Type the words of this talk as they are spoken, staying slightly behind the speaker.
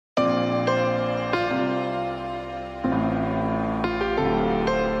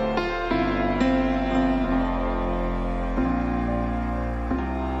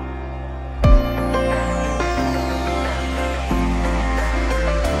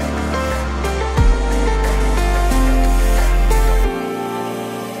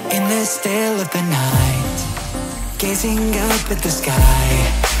the night, gazing up at the sky.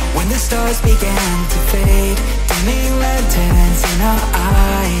 When the stars began to fade, dimming lanterns in our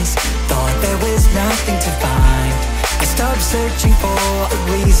eyes, thought there was nothing to find. I stopped searching for a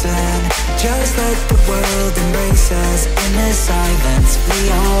reason, just let the world embrace us. In the silence, we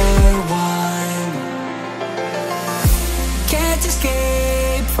are one. Can't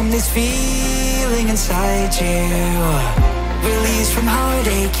escape from this feeling inside you. Release from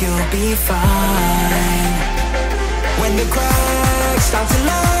heartache, you'll be fine. When the cracks start to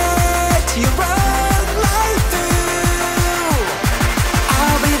let you run right through,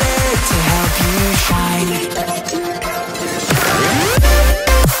 I'll be there to help you shine.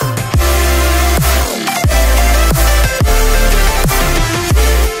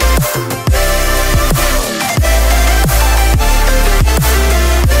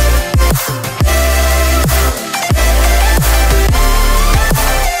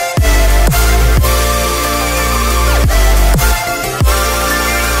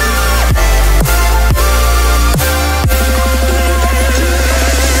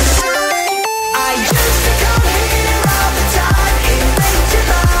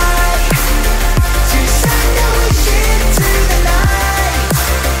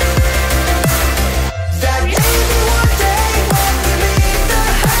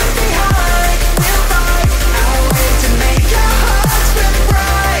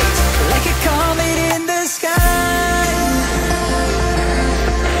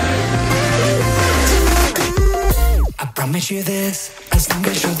 You this, as long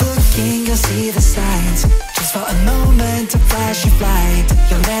as you're looking, you'll see the signs. Just for a moment, a flash of light,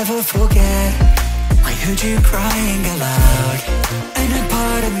 you'll never forget. I heard you crying aloud, and a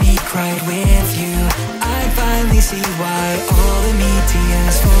part of me cried with you. I finally see why all the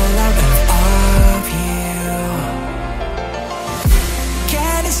meteors fall out of you.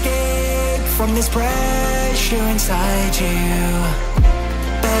 Can't escape from this pressure inside you,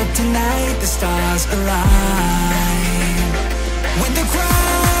 but tonight the stars align. When the crowd